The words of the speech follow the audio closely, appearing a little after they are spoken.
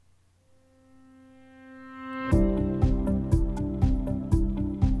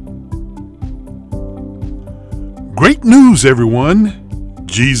Great news, everyone!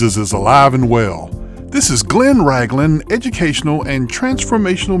 Jesus is alive and well. This is Glenn Ragland, Educational and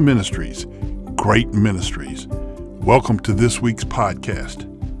Transformational Ministries. Great Ministries. Welcome to this week's podcast.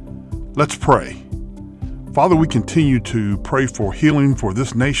 Let's pray. Father, we continue to pray for healing for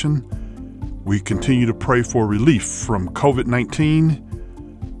this nation. We continue to pray for relief from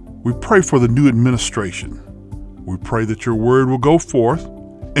COVID-19. We pray for the new administration. We pray that your word will go forth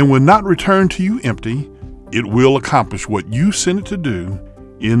and will not return to you empty. It will accomplish what you sent it to do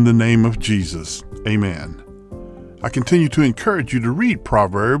in the name of Jesus. Amen. I continue to encourage you to read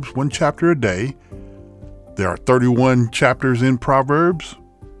Proverbs, one chapter a day. There are 31 chapters in Proverbs,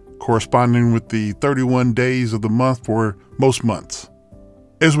 corresponding with the 31 days of the month for most months.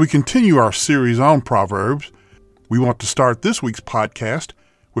 As we continue our series on Proverbs, we want to start this week's podcast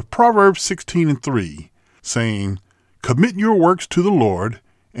with Proverbs 16:3, saying, "Commit your works to the Lord,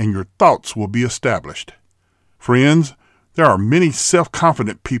 and your thoughts will be established." Friends, there are many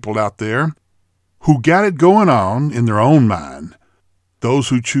self-confident people out there who got it going on in their own mind. Those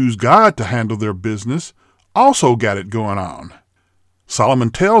who choose God to handle their business also got it going on.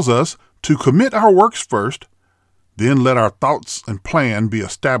 Solomon tells us to commit our works first, then let our thoughts and plan be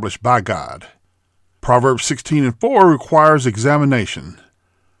established by God. Proverbs 16:4 requires examination.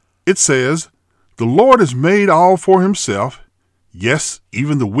 It says, "The Lord has made all for himself, yes,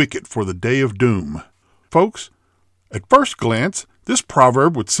 even the wicked for the day of doom." Folks, at first glance, this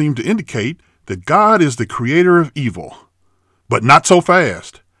proverb would seem to indicate that God is the creator of evil. But not so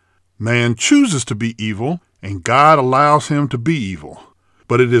fast. Man chooses to be evil, and God allows him to be evil.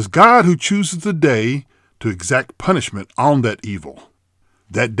 But it is God who chooses the day to exact punishment on that evil.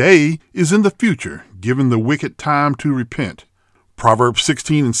 That day is in the future, giving the wicked time to repent. Proverbs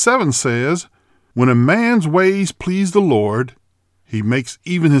 16:7 says, "When a man's ways please the Lord, he makes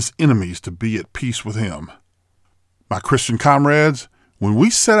even his enemies to be at peace with him." My Christian comrades, when we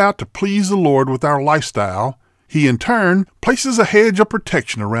set out to please the Lord with our lifestyle, he in turn places a hedge of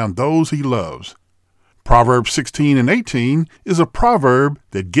protection around those he loves. Proverbs 16:18 is a proverb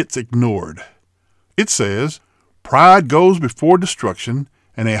that gets ignored. It says, "Pride goes before destruction,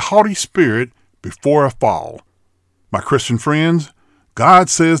 and a haughty spirit before a fall." My Christian friends, God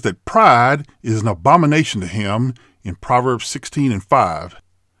says that pride is an abomination to him in Proverbs 16:5.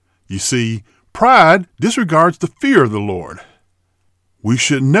 You see, pride disregards the fear of the Lord. We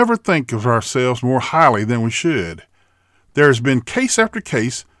should never think of ourselves more highly than we should. There has been case after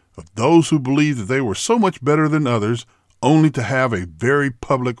case of those who believe that they were so much better than others only to have a very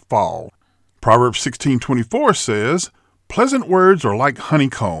public fall. Proverbs 16:24 says, "Pleasant words are like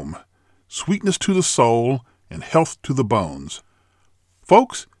honeycomb, sweetness to the soul and health to the bones."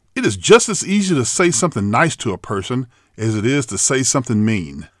 Folks, it is just as easy to say something nice to a person as it is to say something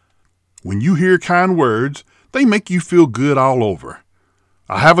mean. When you hear kind words, they make you feel good all over.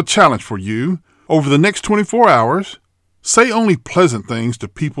 I have a challenge for you. Over the next 24 hours, say only pleasant things to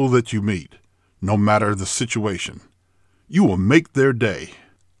people that you meet, no matter the situation. You will make their day.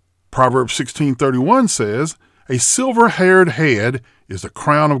 Proverbs 16:31 says, "A silver-haired head is the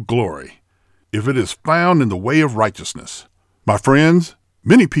crown of glory, if it is found in the way of righteousness." My friends,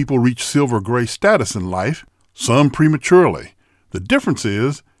 many people reach silver-gray status in life, some prematurely. The difference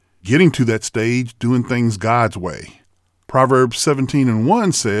is getting to that stage doing things God's way. Proverbs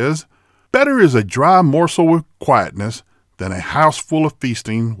 17:1 says, "Better is a dry morsel with quietness than a house full of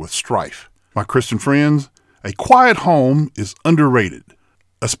feasting with strife." My Christian friends, a quiet home is underrated,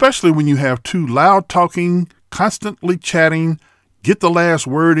 especially when you have two loud-talking, constantly chatting, get the last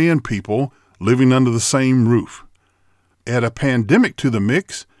word in people living under the same roof. Add a pandemic to the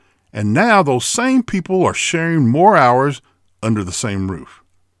mix, and now those same people are sharing more hours under the same roof.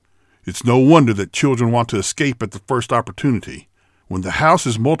 It's no wonder that children want to escape at the first opportunity. When the house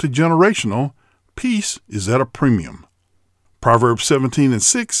is multi-generational, peace is at a premium. Proverbs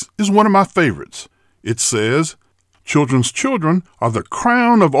 17:6 is one of my favorites. It says, "Children's children are the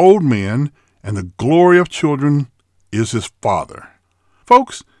crown of old men, and the glory of children is his father."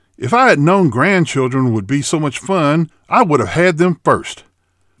 Folks, if I had known grandchildren would be so much fun, I would have had them first.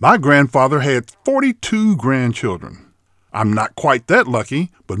 My grandfather had 42 grandchildren. I'm not quite that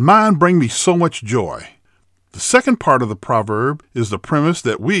lucky, but mine bring me so much joy. The second part of the proverb is the premise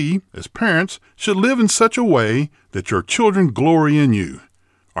that we, as parents, should live in such a way that your children glory in you.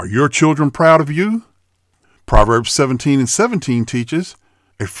 Are your children proud of you? Proverbs 17:17 teaches,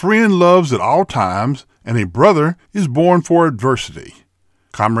 "A friend loves at all times, and a brother is born for adversity."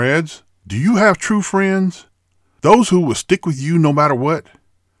 Comrades, do you have true friends? Those who will stick with you no matter what?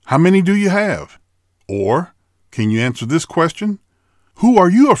 How many do you have? Or, can you answer this question? Who are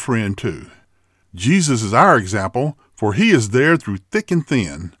you a friend to? Jesus is our example, for he is there through thick and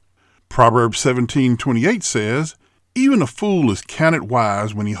thin. Proverbs 17:28 says, "Even a fool is counted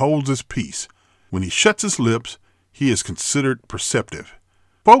wise when he holds his peace. When he shuts his lips, he is considered perceptive."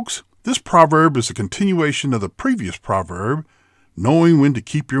 Folks, this proverb is a continuation of the previous proverb, knowing when to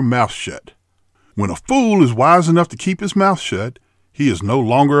keep your mouth shut. When a fool is wise enough to keep his mouth shut, he is no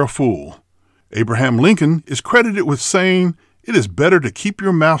longer a fool. Abraham Lincoln is credited with saying, "It is better to keep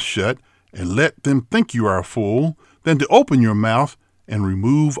your mouth shut and let them think you are a fool than to open your mouth and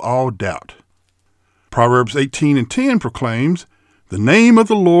remove all doubt." Proverbs 18:10 proclaims, "The name of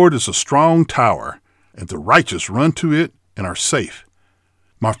the Lord is a strong tower, and the righteous run to it and are safe."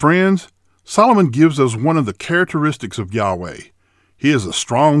 My friends, Solomon gives us one of the characteristics of Yahweh. He is a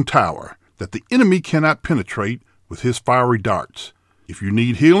strong tower that the enemy cannot penetrate with his fiery darts. If you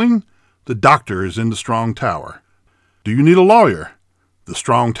need healing, the doctor is in the strong tower. Do you need a lawyer? The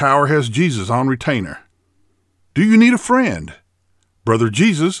strong tower has Jesus on retainer. Do you need a friend? Brother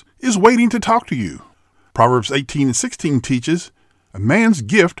Jesus is waiting to talk to you. Proverbs 18:16 teaches, "A man's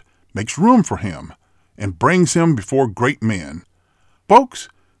gift makes room for him and brings him before great men." Folks,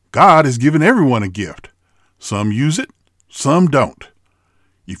 God has given everyone a gift. Some use it, some don't.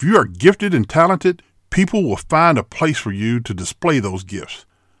 If you are gifted and talented, people will find a place for you to display those gifts.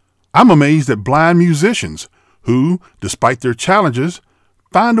 I'm amazed at blind musicians who, despite their challenges,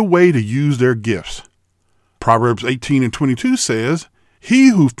 find a way to use their gifts. Proverbs 18:22 says, "He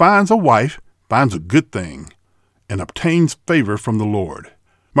who finds a wife finds a good thing and obtains favor from the Lord."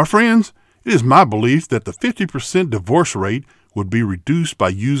 My friends, it is my belief that the 50% divorce rate would be reduced by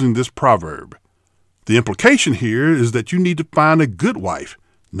using this proverb. The implication here is that you need to find a good wife,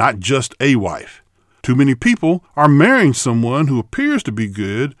 not just a wife. Too many people are marrying someone who appears to be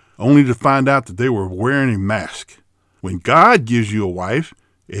good only to find out that they were wearing a mask. When God gives you a wife,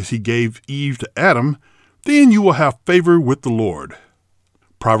 as he gave Eve to Adam, then you will have favor with the Lord.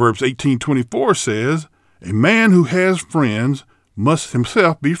 Proverbs 18:24 says, "A man who has friends must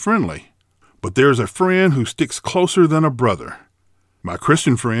himself be friendly, but there is a friend who sticks closer than a brother." My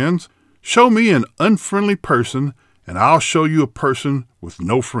Christian friends, show me an unfriendly person, and I'll show you a person with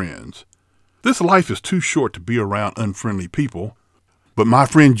no friends. This life is too short to be around unfriendly people, but my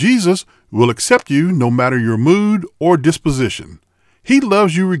friend Jesus will accept you no matter your mood or disposition. He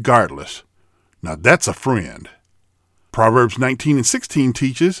loves you regardless. Now that's a friend. Proverbs 19:16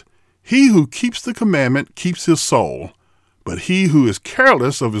 teaches, "He who keeps the commandment keeps his soul, but he who is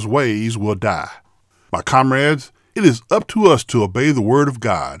careless of his ways will die." My comrades, it is up to us to obey the word of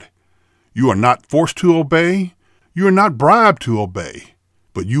God. You are not forced to obey. You are not bribed to obey,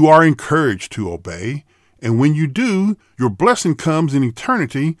 but you are encouraged to obey. And when you do, your blessing comes in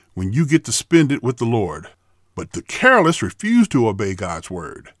eternity when you get to spend it with the Lord. But the careless refuse to obey God's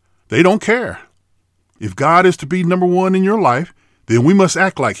word. They don't care. If God is to be number one in your life, then we must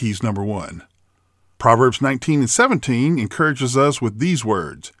act like he's number one. Proverbs 19:17 encourages us with these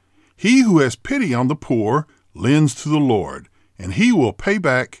words, "He who has pity on the poor lends to the Lord, and he will pay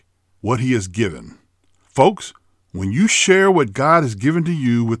back what he has given." Folks, when you share what God has given to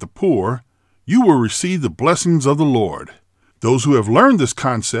you with the poor, you will receive the blessings of the Lord. Those who have learned this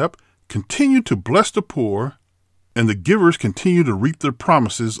concept continue to bless the poor, and the givers continue to reap the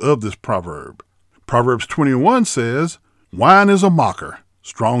promises of this proverb. Proverbs 21 says, "Wine is a mocker,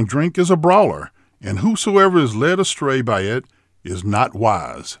 strong drink is a brawler, and whosoever is led astray by it is not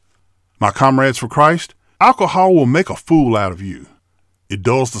wise." My comrades for Christ, alcohol will make a fool out of you. It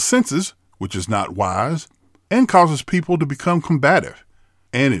dulls the senses, which is not wise, and causes people to become combative,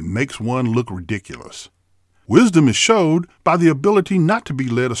 and it makes one look ridiculous. Wisdom is showed by the ability not to be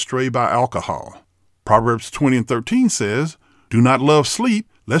led astray by alcohol. Proverbs 20:13 says, "Do not love sleep,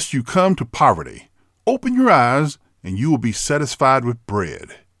 lest you come to poverty. Open your eyes, and you will be satisfied with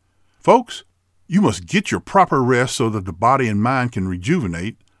bread." Folks, you must get your proper rest so that the body and mind can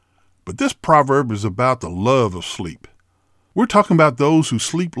rejuvenate, but this proverb is about the love of sleep. We're talking about those who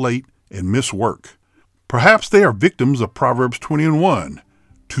sleep late and miss work. Perhaps they are victims of Proverbs 20:1,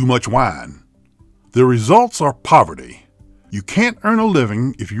 too much wine. The results are poverty. You can't earn a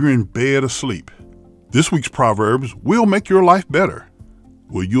living if you're in bed asleep. This week's Proverbs will make your life better.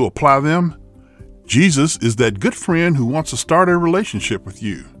 Will you apply them? Jesus is that good friend who wants to start a relationship with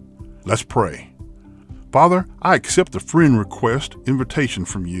you. Let's pray. Father, I accept the friend request invitation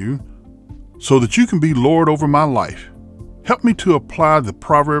from you so that you can be Lord over my life. Help me to apply the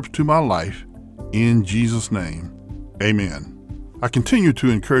Proverbs to my life. In Jesus' name, amen. I continue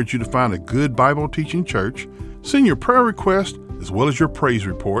to encourage you to find a good Bible teaching church. Send your prayer request as well as your praise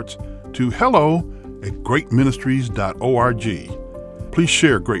reports to hello@greatministries.org. Please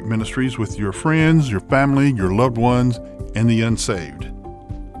share Great Ministries with your friends, your family, your loved ones, and the unsaved.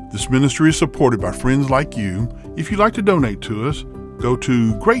 This ministry is supported by friends like you. If you'd like to donate to us, go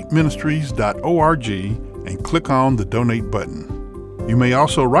to greatministries.org and click on the donate button. You may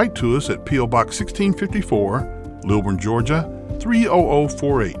also write to us at P.O. Box 1654, Lilburn, Georgia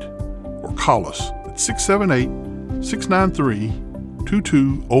 30048, or call us at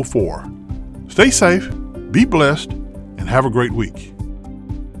 678-693-2204. Stay safe, be blessed, and have a great week.